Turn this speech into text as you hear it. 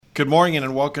Good morning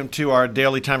and welcome to our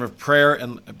daily time of prayer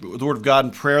and the Word of God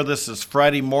in prayer. This is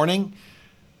Friday morning,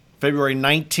 February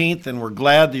 19th, and we're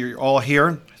glad that you're all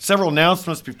here. Several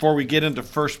announcements before we get into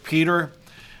 1 Peter.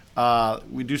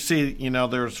 We do see,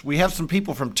 we have some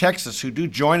people from Texas who do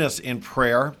join us in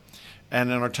prayer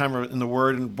and in our time in the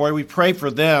Word. And boy, we pray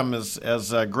for them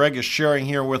as Greg is sharing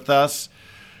here with us.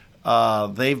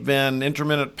 They've been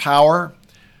intermittent power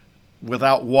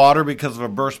without water because of a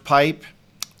burst pipe.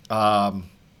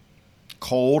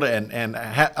 Cold and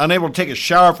unable to take a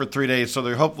shower for 3 days, so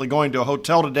they're hopefully going to a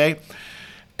hotel today.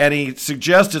 And he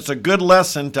suggests it's a good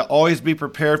lesson to always be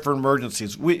prepared for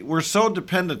emergencies. We're so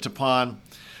dependent upon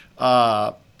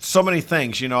so many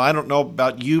things. I don't know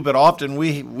about you, but often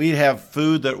we'd have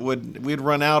food that we'd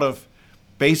run out of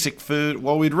basic food.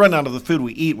 Well, we'd run out of the food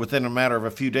we eat within a matter of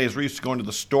a few days. We're used to going to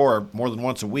the store more than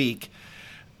once a week,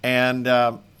 and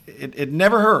it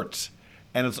never hurts.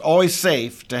 And it's always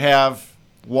safe to have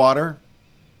water,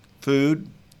 food,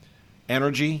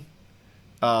 energy,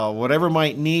 whatever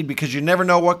might need, because you never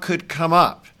know what could come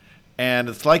up. And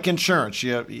it's like insurance.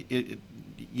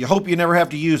 You hope you never have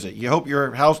to use it. You hope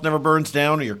your house never burns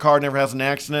down or your car never has an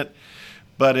accident.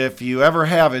 But if you ever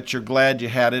have it, you're glad you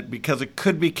had it, because it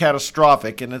could be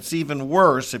catastrophic. And it's even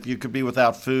worse if you could be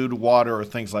without food, water, or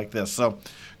things like this. So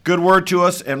good word to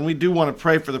us, and we do want to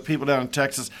pray for the people down in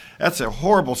Texas. That's a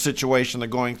horrible situation they're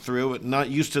going through.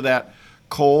 Not used to that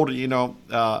cold,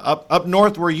 up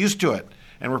north we're used to it,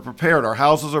 and we're prepared. Our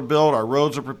houses are built, our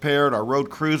roads are prepared, our road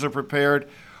crews are prepared,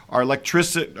 our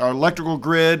electrical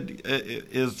grid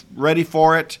is ready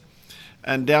for it.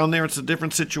 And down there it's a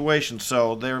different situation,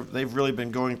 so they've really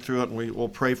been going through it, and we'll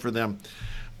pray for them.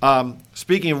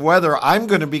 Speaking of weather, I'm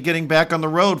going to be getting back on the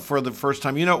road for the first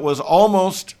time. It was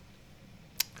almost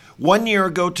 1 year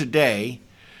ago today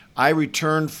I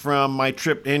returned from my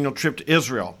annual trip to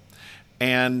Israel.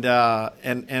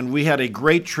 And we had a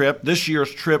great trip. This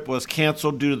year's trip was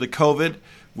canceled due to the COVID.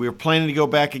 We were planning to go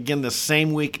back again the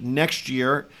same week next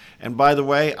year. And by the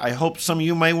way, I hope some of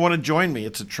you may want to join me.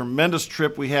 It's a tremendous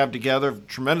trip we have together,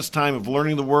 tremendous time of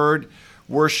learning the Word,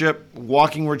 worship,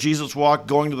 walking where Jesus walked,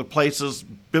 going to the places,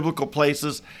 biblical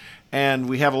places. And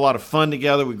we have a lot of fun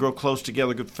together. We grow close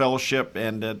together, good fellowship,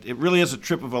 and it really is a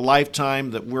trip of a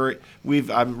lifetime that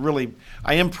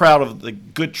I am proud of the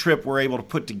good trip we're able to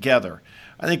put together.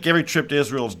 I think every trip to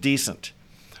Israel is decent,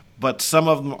 but some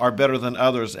of them are better than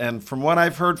others. And from what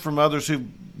I've heard from others who've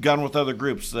gone with other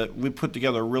groups, that we put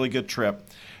together a really good trip,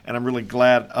 and I'm really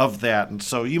glad of that. And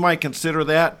so you might consider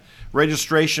that.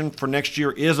 Registration for next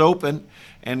year is open,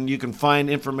 and you can find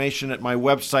information at my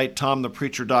website,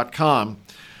 tomthepreacher.com.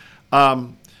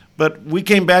 But we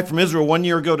came back from Israel 1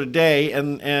 year ago today,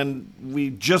 and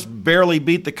we just barely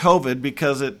beat the COVID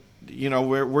because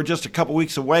we're just a couple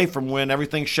weeks away from when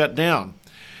everything shut down.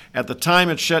 At the time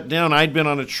it shut down, I'd been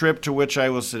on a trip to which I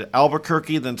was at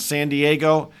Albuquerque, then San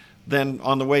Diego, then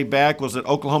on the way back was at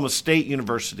Oklahoma State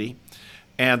University,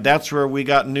 and that's where we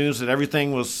got news that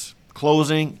everything was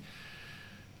closing.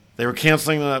 They were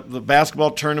canceling the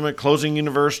basketball tournament, closing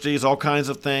universities, all kinds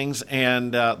of things.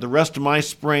 And the rest of my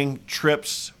spring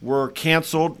trips were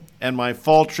canceled, and my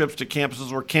fall trips to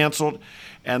campuses were canceled.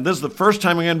 And this is the first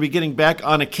time I'm going to be getting back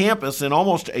on a campus in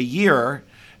almost a year.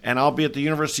 And I'll be at the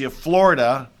University of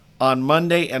Florida on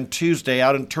Monday and Tuesday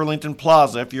out in Turlington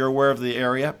Plaza, if you're aware of the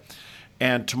area.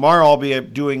 And tomorrow I'll be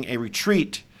doing a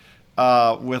retreat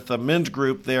with a men's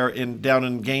group there down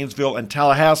in Gainesville and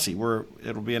Tallahassee, where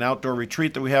it'll be an outdoor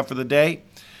retreat that we have for the day.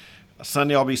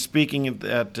 Sunday I'll be speaking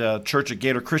at Church at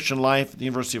Gator Christian Life at the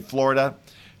University of Florida,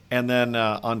 and then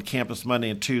on campus Monday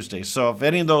and Tuesday. So if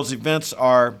any of those events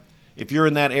if you're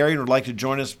in that area and would like to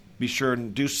join us, be sure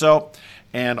and do so.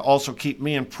 And also keep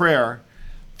me in prayer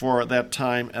for that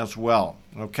time as well.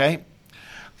 Okay?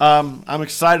 I'm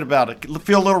excited about it.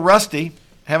 Feel a little rusty.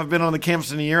 Haven't been on the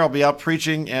campus in a year. I'll be out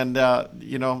preaching and,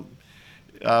 feel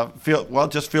a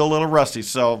little rusty.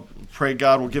 So pray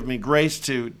God will give me grace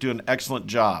to do an excellent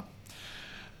job.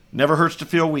 Never hurts to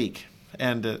feel weak,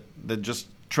 and just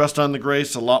trust on the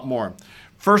grace a lot more.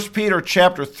 1 Peter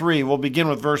chapter 3, we'll begin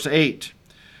with verse 8.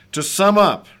 To sum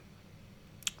up,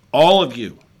 all of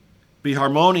you, be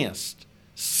harmonious,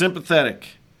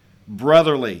 sympathetic,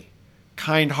 brotherly,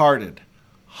 kind-hearted,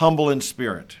 humble in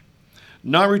spirit,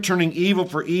 not returning evil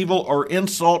for evil or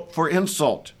insult for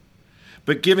insult,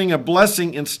 but giving a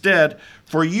blessing instead,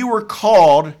 for you were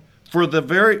called for the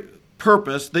very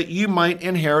purpose that you might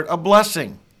inherit a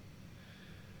blessing.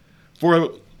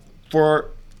 For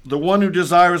the one who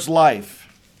desires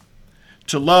life,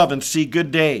 to love and see good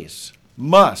days,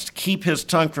 must keep his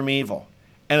tongue from evil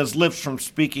and his lips from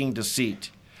speaking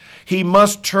deceit. He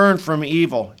must turn from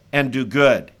evil and do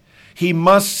good. he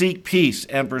must seek peace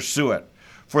and pursue it.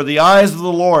 For the eyes of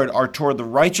the Lord are toward the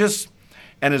righteous,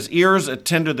 and his ears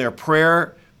attend to their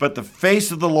prayer, but the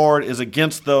face of the Lord is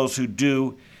against those who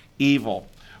do evil.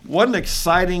 What an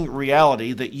exciting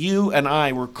reality that you and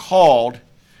I were called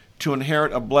to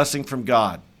inherit a blessing from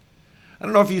God. I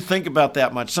don't know if you think about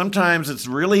that much. Sometimes it's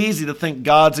really easy to think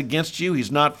God's against you.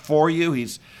 He's not for you.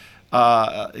 He's,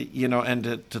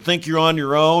 and to think you're on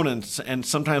your own, and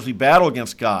sometimes we battle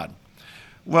against God.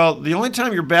 Well, the only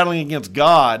time you're battling against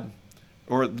God,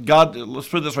 or God, let's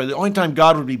put it this way, the only time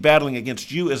God would be battling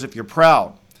against you is if you're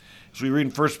proud. As we read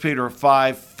in 1 Peter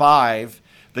 5:5,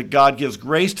 that God gives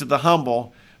grace to the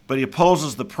humble, but he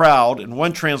opposes the proud. And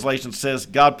one translation says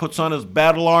God puts on his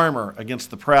battle armor against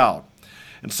the proud.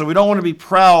 And so we don't want to be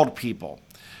proud people.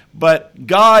 But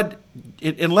God,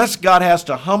 unless God has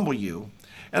to humble you,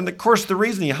 and of course the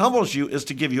reason he humbles you is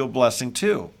to give you a blessing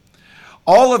too.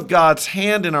 All of God's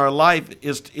hand in our life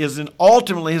is in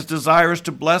ultimately his desire is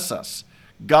to bless us.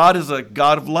 God is a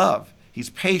God of love.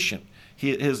 He's patient.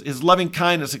 His loving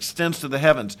kindness extends to the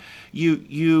heavens.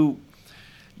 You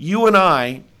and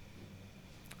I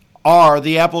are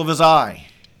the apple of his eye.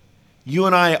 You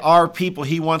and I are people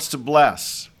he wants to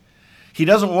bless. He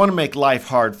doesn't want to make life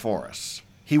hard for us.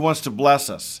 He wants to bless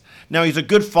us. Now, he's a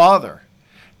good father.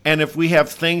 And if we have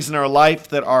things in our life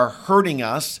that are hurting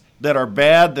us, that are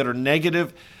bad, that are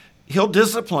negative, he'll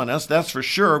discipline us, that's for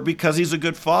sure, because he's a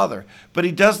good father. But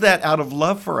he does that out of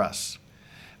love for us.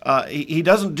 He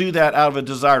doesn't do that out of a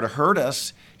desire to hurt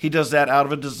us. He does that out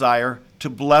of a desire to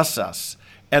bless us.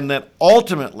 And that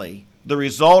ultimately, the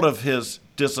result of his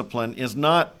discipline is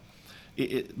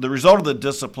the result of the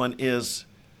discipline is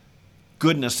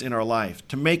goodness in our life,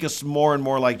 to make us more and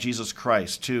more like Jesus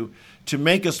Christ, to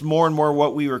make us more and more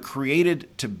what we were created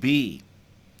to be.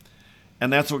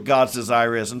 And that's what God's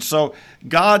desire is. And so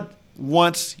God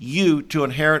wants you to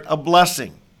inherit a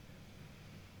blessing.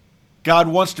 God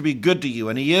wants to be good to you,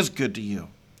 and he is good to you.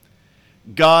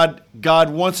 God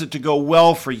wants it to go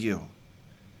well for you.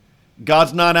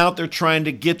 God's not out there trying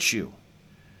to get you.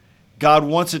 God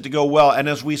wants it to go well. And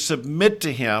as we submit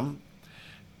to him,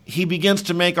 he begins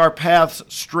to make our paths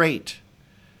straight.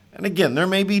 And again, there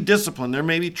may be discipline, there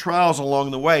may be trials along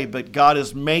the way, but God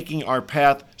is making our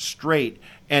path straight,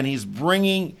 and he's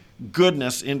bringing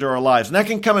goodness into our lives. And that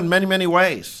can come in many, many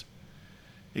ways.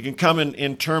 It can come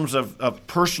in terms of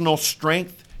personal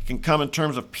strength. It can come in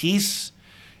terms of peace.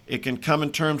 It can come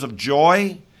in terms of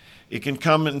joy. It can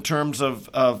come in terms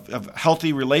of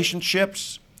healthy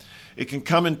relationships. It can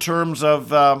come in terms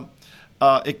of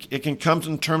it can come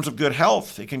in terms of good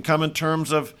health. It can come in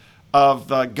terms of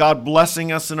God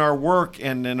blessing us in our work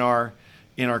and in our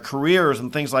careers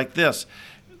and things like this.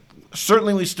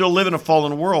 Certainly, we still live in a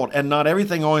fallen world, and not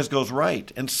everything always goes right.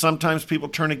 And sometimes people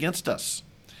turn against us,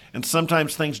 and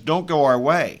sometimes things don't go our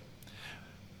way.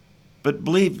 But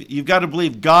you've got to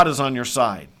believe God is on your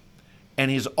side,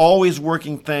 and he's always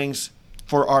working things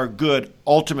for our good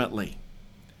ultimately.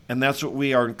 And that's what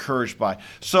we are encouraged by.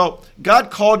 So God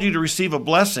called you to receive a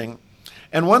blessing.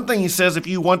 And one thing he says, if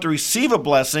you want to receive a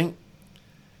blessing,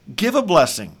 give a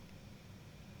blessing.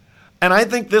 And I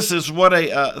think this is what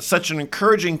such an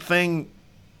encouraging thing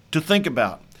to think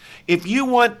about. If you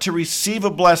want to receive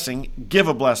a blessing, give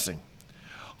a blessing.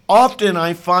 Often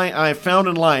I found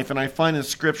in life, and I find in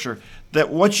Scripture, that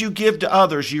what you give to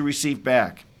others, you receive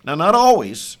back. Now, not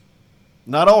always.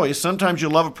 Not always. Sometimes you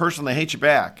love a person, they hate you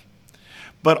back.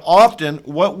 But often,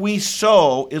 what we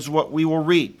sow is what we will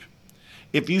reap.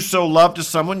 If you sow love to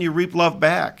someone, you reap love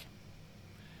back.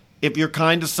 If you're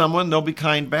kind to someone, they'll be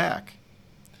kind back.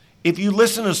 If you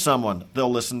listen to someone,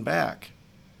 they'll listen back.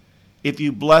 If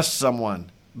you bless someone,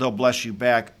 they'll bless you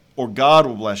back, or God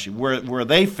will bless you. Where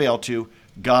they fail to,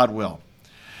 God will.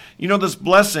 You know, this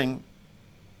blessing,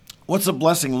 what's a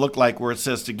blessing look like where it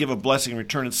says to give a blessing in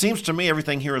return? It seems to me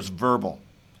everything here is verbal.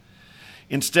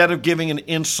 Instead of giving an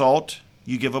insult,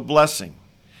 you give a blessing.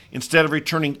 Instead of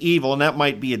returning evil, and that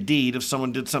might be a deed if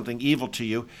someone did something evil to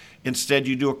you, instead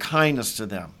you do a kindness to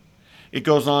them. It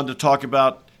goes on to talk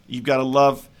about you've got to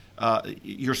love,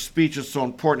 your speech is so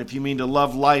important. If you mean to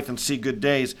love life and see good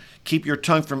days, keep your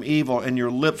tongue from evil and your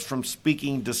lips from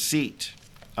speaking deceit.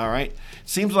 All right? It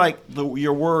seems like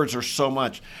your words are so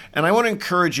much. And I want to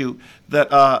encourage you that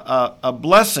a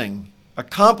blessing, a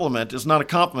compliment, is not a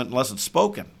compliment unless it's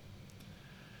spoken.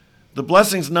 The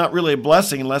blessing's not really a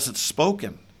blessing unless it's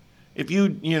spoken. If you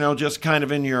just kind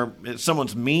of if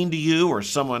someone's mean to you or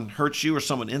someone hurts you or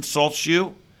someone insults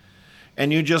you,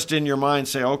 and you just in your mind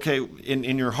say, okay,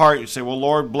 in your heart you say, well,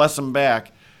 Lord, bless them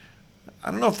back.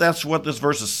 I don't know if that's what this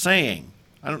verse is saying.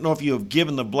 I don't know if you have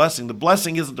given the blessing. The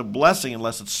blessing isn't a blessing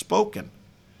unless it's spoken.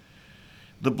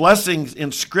 The blessings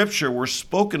in Scripture were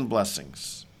spoken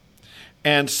blessings.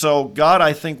 And so God,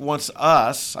 I think, wants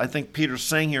us, I think Peter's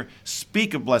saying here,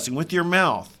 speak a blessing with your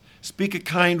mouth. Speak a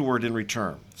kind word in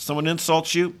return. Someone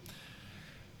insults you,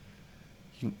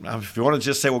 if you want to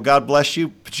just say, well, God bless you,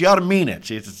 but you got to mean it.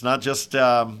 It's not just,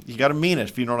 you got to mean it,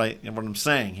 if you know what I'm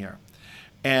saying here.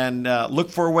 And look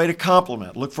for a way to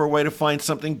compliment. Look for a way to find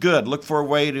something good. Look for a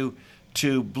way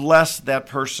to bless that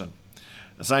person.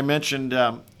 As I mentioned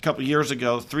a couple of years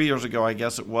ago, 3 years ago, I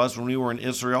guess it was, when we were in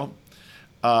Israel,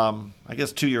 I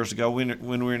guess 2 years ago when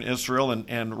we were in Israel,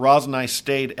 and Roz and I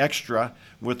stayed extra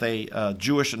with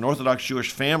an Orthodox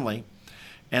Jewish family,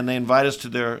 and they invited us to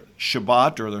their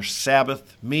Shabbat or their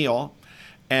Sabbath meal,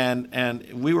 and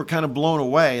we were kind of blown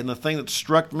away. And the thing that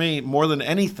struck me more than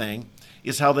anything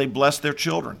is how they bless their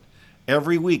children.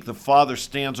 Every week, the father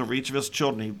stands over each of his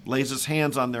children. He lays his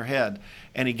hands on their head,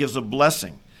 and he gives a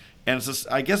blessing. And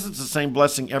I guess it's the same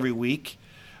blessing every week.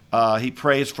 He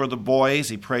prays for the boys.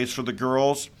 He prays for the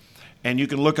girls. And you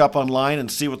can look up online and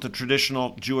see what the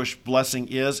traditional Jewish blessing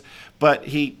is. But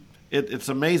it's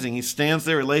amazing. He stands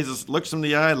there, looks them in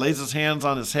the eye, lays his hands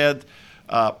on his head,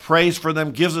 prays for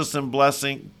them, gives us some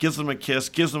blessing, gives them a kiss,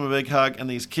 gives them a big hug, and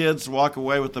these kids walk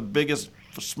away with the biggest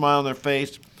smile on their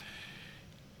face.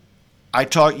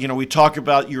 We talk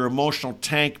about your emotional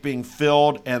tank being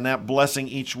filled and that blessing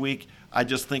each week. I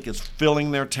just think it's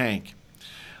filling their tank.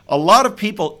 A lot of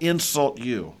people insult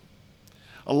you.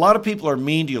 A lot of people are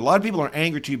mean to you. A lot of people are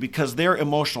angry to you because their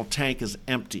emotional tank is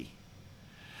empty.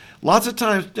 Lots of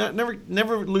times,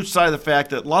 never lose sight of the fact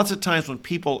that lots of times when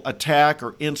people attack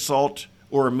or insult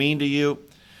or are mean to you,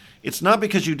 it's not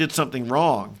because you did something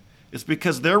wrong. It's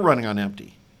because they're running on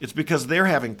empty. It's because they're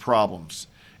having problems.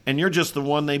 And you're just the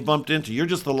one they bumped into. You're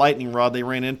just the lightning rod they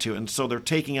ran into. And so they're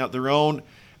taking out their own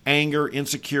anger,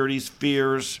 insecurities,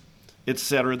 fears,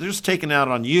 etc. They're just taking out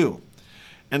on you.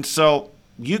 And so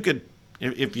you could,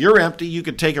 if you're empty, you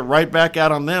could take it right back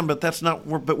out on them,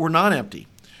 but we're not empty.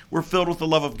 We're filled with the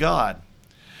love of God.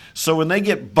 So when they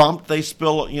get bumped, they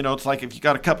spill, it's like if you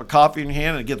got a cup of coffee in your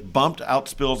hand and it gets bumped, out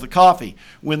spills the coffee.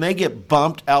 When they get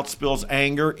bumped, out spills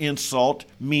anger, insult,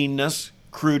 meanness,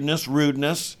 crudeness,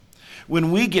 rudeness.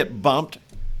 When we get bumped,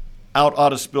 out ought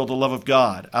to spill the love of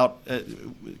God, out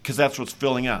because that's what's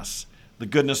filling us. The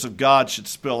goodness of God should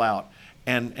spill out,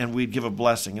 and we'd give a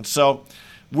blessing. And so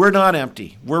we're not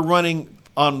empty. We're running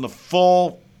on the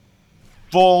full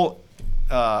filled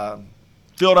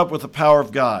up with the power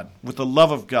of God, with the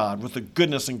love of God, with the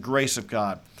goodness and grace of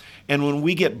God. And when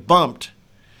we get bumped,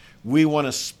 we want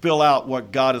to spill out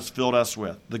what God has filled us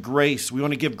with, the grace. We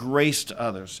want to give grace to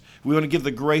others. We want to give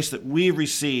the grace that we've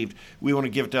received. We want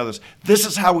to give it to others. This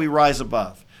is how we rise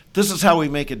above. This is how we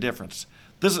make a difference.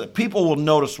 People will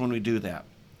notice when we do that.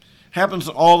 Happens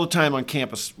all the time on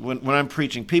campus when I'm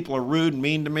preaching. People are rude and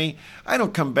mean to me. I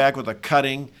don't come back with a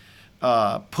cutting,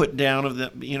 put down of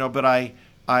them, but I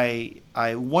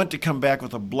want to come back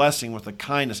with a blessing, with a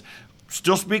kindness.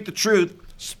 Still speak the truth.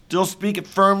 Still speak it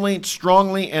firmly,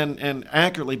 strongly, and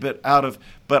accurately, but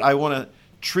I want to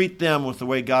treat them with the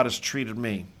way God has treated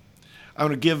me. I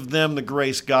want to give them the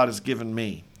grace God has given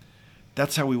me.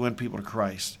 That's how we win people to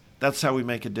Christ. That's how we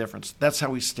make a difference. That's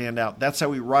how we stand out. That's how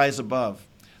we rise above.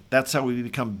 That's how we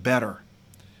become better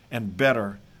and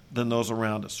better than those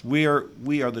around us. We are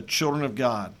the children of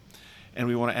God, and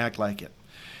we want to act like it.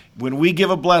 When we give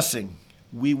a blessing,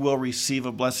 we will receive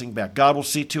a blessing back. God will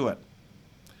see to it.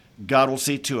 God will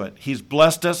see to it. He's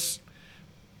blessed us.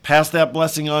 Pass that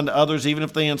blessing on to others, even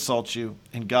if they insult you,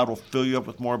 and God will fill you up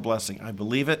with more blessing. I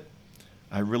believe it.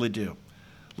 I really do.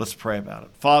 Let's pray about it.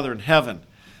 Father in heaven,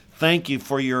 thank you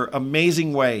for your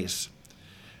amazing ways.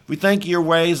 We thank you your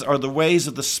ways are the ways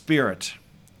of the Spirit.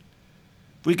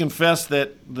 We confess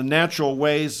that the natural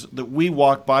ways that we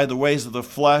walk by, the ways of the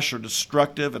flesh, are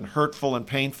destructive and hurtful and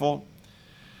painful.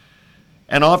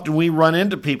 And often we run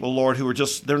into people, Lord, who are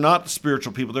they're not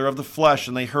spiritual people. They're of the flesh,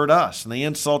 and they hurt us, and they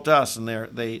insult us, and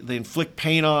they inflict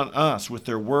pain on us with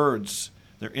their words,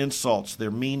 their insults,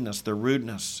 their meanness, their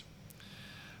rudeness.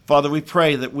 Father, we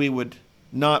pray that we would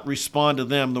not respond to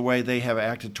them the way they have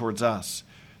acted towards us,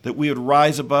 that we would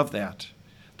rise above that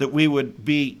we would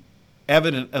be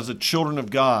evident as the children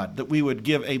of God, that we would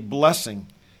give a blessing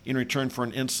in return for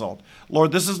an insult.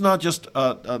 Lord, this is not just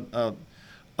a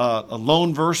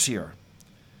lone verse here.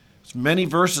 There's many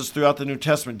verses throughout the New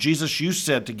Testament. Jesus, you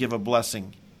said to give a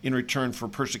blessing in return for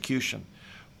persecution.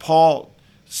 Paul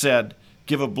said,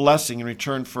 give a blessing in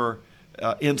return for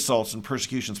insults and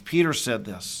persecutions. Peter said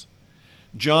this.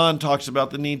 John talks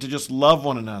about the need to just love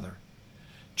one another.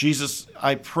 Jesus,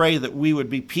 I pray that we would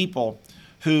be people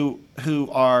who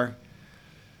are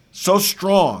so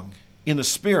strong in the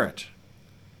Spirit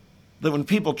that when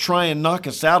people try and knock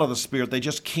us out of the Spirit, they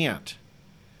just can't.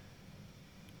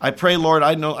 I pray, Lord,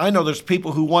 I know there's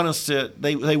people who want us to,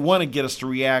 they want to get us to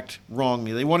react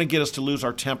wrongly. They want to get us to lose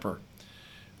our temper,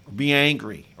 or be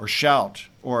angry, or shout,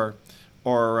 or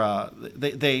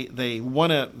they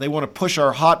want to push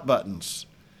our hot buttons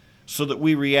so that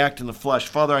we react in the flesh.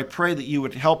 Father, I pray that you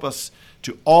would help us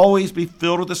to always be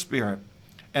filled with the Spirit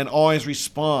and always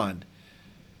respond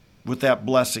with that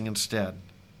blessing instead.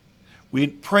 We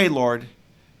pray, Lord,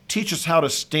 teach us how to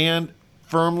stand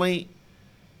firmly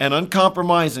and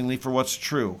uncompromisingly for what's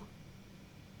true,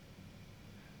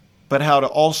 but how to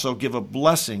also give a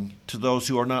blessing to those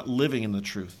who are not living in the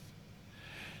truth.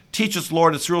 Teach us,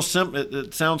 Lord, it's real simple.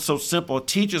 It sounds so simple.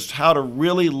 Teach us how to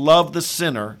really love the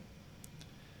sinner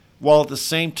while at the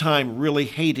same time really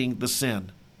hating the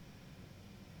sin.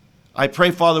 I pray,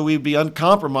 Father, we'd be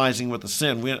uncompromising with the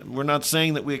sin. We're not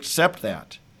saying that we accept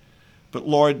that. But,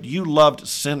 Lord, you loved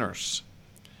sinners.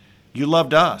 You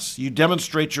loved us. You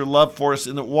demonstrate your love for us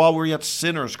in that while we're yet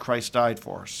sinners, Christ died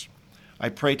for us. I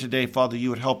pray today, Father, you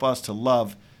would help us to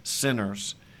love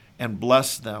sinners and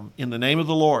bless them in the name of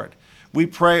the Lord. We're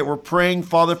praying,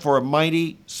 Father, for a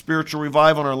mighty spiritual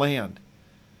revival in our land.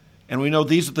 And we know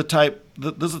this is the type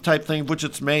thing which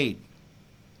it's made.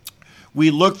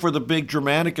 We look for the big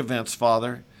dramatic events,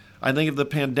 Father. I think of the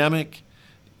pandemic,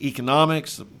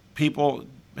 economics, people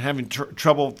having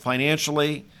trouble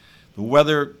financially, the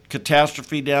weather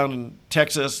catastrophe down in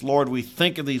Texas. Lord, we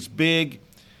think of these big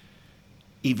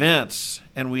events,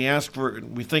 and we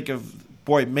think of,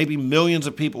 boy, maybe millions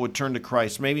of people would turn to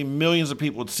Christ. Maybe millions of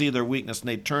people would see their weakness, and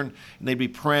they'd turn and they'd be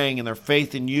praying, and their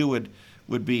faith in you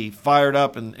would be fired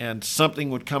up, and something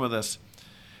would come of this.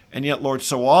 And yet, Lord,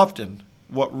 so often,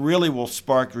 what really will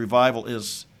spark revival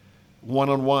is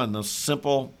one-on-one, those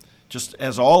simple, just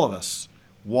as all of us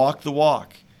walk the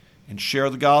walk and share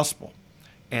the gospel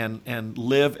and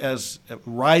live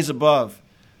rise above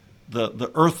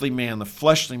the earthly man, the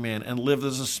fleshly man, and live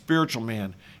as a spiritual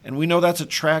man. And we know that's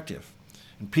attractive.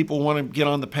 And people want to get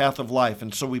on the path of life.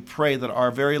 And so we pray that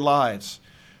our very lives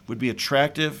would be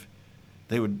attractive.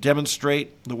 They would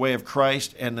demonstrate the way of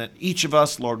Christ, and that each of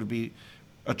us, Lord, would be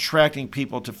attracting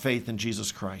people to faith in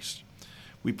Jesus Christ.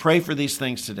 We pray for these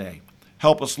things today.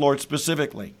 Help us, Lord,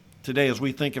 specifically today as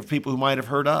we think of people who might have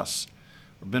hurt us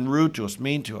or been rude to us,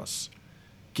 mean to us.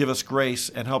 Give us grace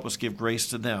and help us give grace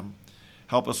to them.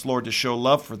 Help us, Lord, to show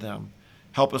love for them.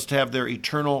 Help us to have their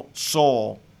eternal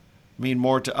soul mean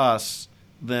more to us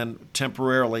than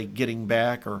temporarily getting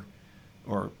back or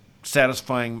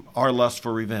satisfying our lust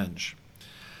for revenge.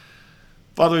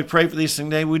 Father, we pray for these things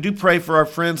today. We do pray for our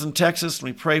friends in Texas, and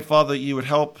we pray, Father, that you would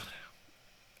help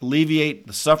alleviate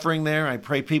the suffering there. I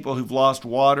pray people who've lost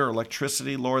water,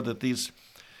 electricity, Lord, that these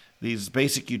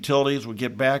basic utilities would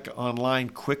get back online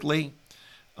quickly.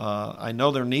 I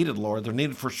know they're needed, Lord. They're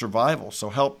needed for survival. So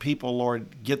help people,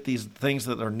 Lord, get these things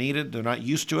that are needed. They're not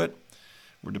used to it.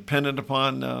 We're dependent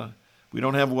upon, we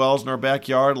don't have wells in our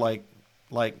backyard like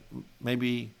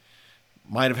maybe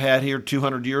might have had here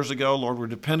 200 years ago. Lord, we're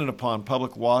dependent upon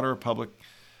public water, public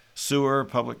sewer,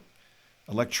 public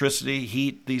electricity,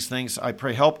 heat, these things. I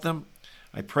pray help them.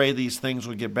 I pray these things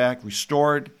would get back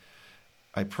restored.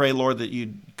 I pray, Lord, that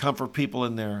you'd comfort people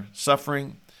in their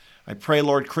suffering. I pray,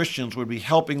 Lord, Christians would be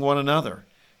helping one another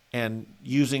and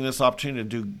using this opportunity to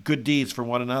do good deeds for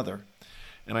one another.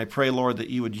 And I pray, Lord, that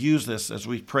you would use this, as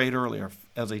we prayed earlier,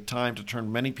 as a time to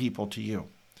turn many people to you.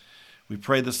 We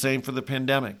pray the same for the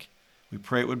pandemic. We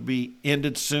pray it would be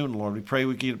ended soon, Lord. We pray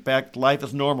we get back to life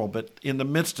as normal, but in the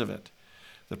midst of it,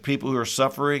 the people who are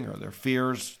suffering or their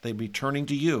fears, they'd be turning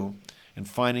to you and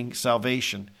finding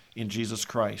salvation in Jesus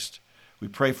Christ. We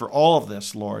pray for all of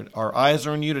this, Lord. Our eyes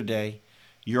are on you today.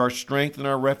 You're our strength and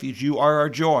our refuge. You are our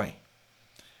joy.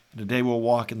 And today we'll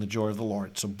walk in the joy of the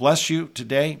Lord. So bless you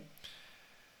today.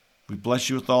 We bless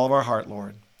you with all of our heart,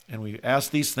 Lord. And we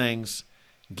ask these things,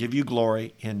 give you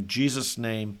glory. In Jesus'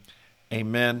 name,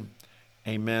 amen,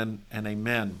 amen, and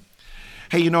amen.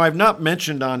 Hey, I've not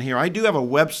mentioned on here, I do have a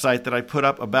website that I put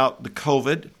up about the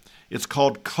COVID. It's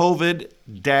called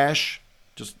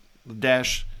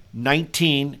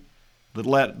COVID-19,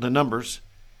 the numbers,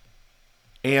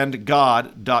 and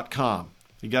God.com.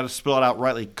 You got to spell it out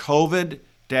rightly.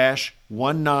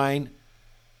 COVID-19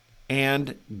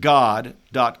 and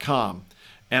God.com.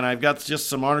 And I've got just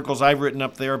some articles I've written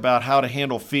up there about how to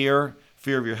handle fear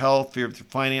of your health, fear of your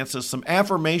finances, some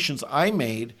affirmations I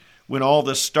made when all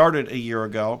this started a year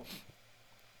ago,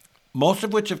 most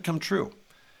of which have come true,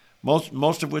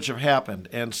 most of which have happened.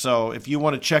 And so if you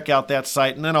want to check out that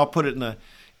site, and then I'll put it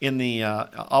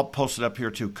I'll post it up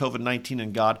here too, COVID-19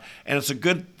 and God. And it's a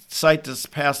good site to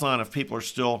pass on if people are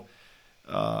still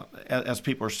as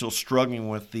people are still struggling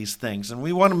with these things. And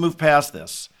we want to move past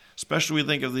this, especially when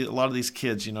we think of a lot of these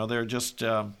kids. They're just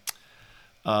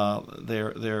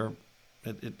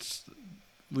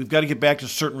we've got to get back to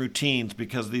certain routines,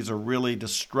 because these are really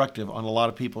destructive on a lot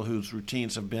of people whose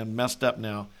routines have been messed up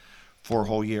now for a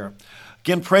whole year.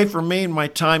 Again, pray for me and my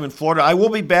time in Florida. I will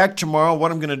be back tomorrow.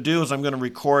 What I'm going to do is I'm going to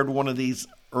record one of these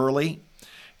early,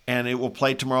 and it will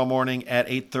play tomorrow morning at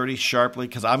 8:30 sharply,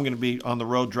 because I'm going to be on the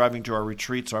road driving to our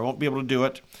retreat, so I won't be able to do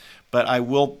it. But I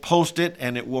will post it,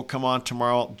 and it will come on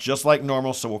tomorrow just like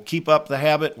normal. So we'll keep up the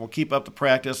habit, we'll keep up the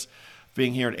practice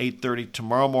being here at 8:30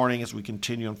 tomorrow morning as we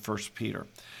continue on 1 Peter.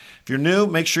 If you're new,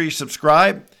 make sure you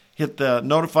subscribe, hit the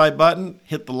notify button,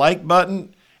 hit the like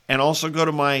button, and also go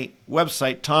to my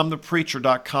website,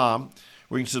 tomthepreacher.com,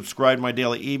 where you can subscribe to my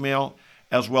daily email,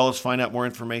 as well as find out more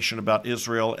information about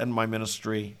Israel and my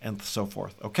ministry and so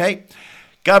forth. Okay?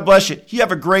 God bless you. You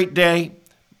have a great day,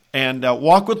 and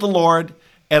walk with the Lord,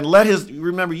 and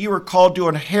remember, you were called to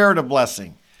inherit a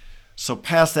blessing. So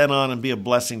pass that on and be a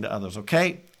blessing to others,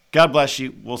 okay? God bless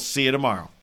you. We'll see you tomorrow.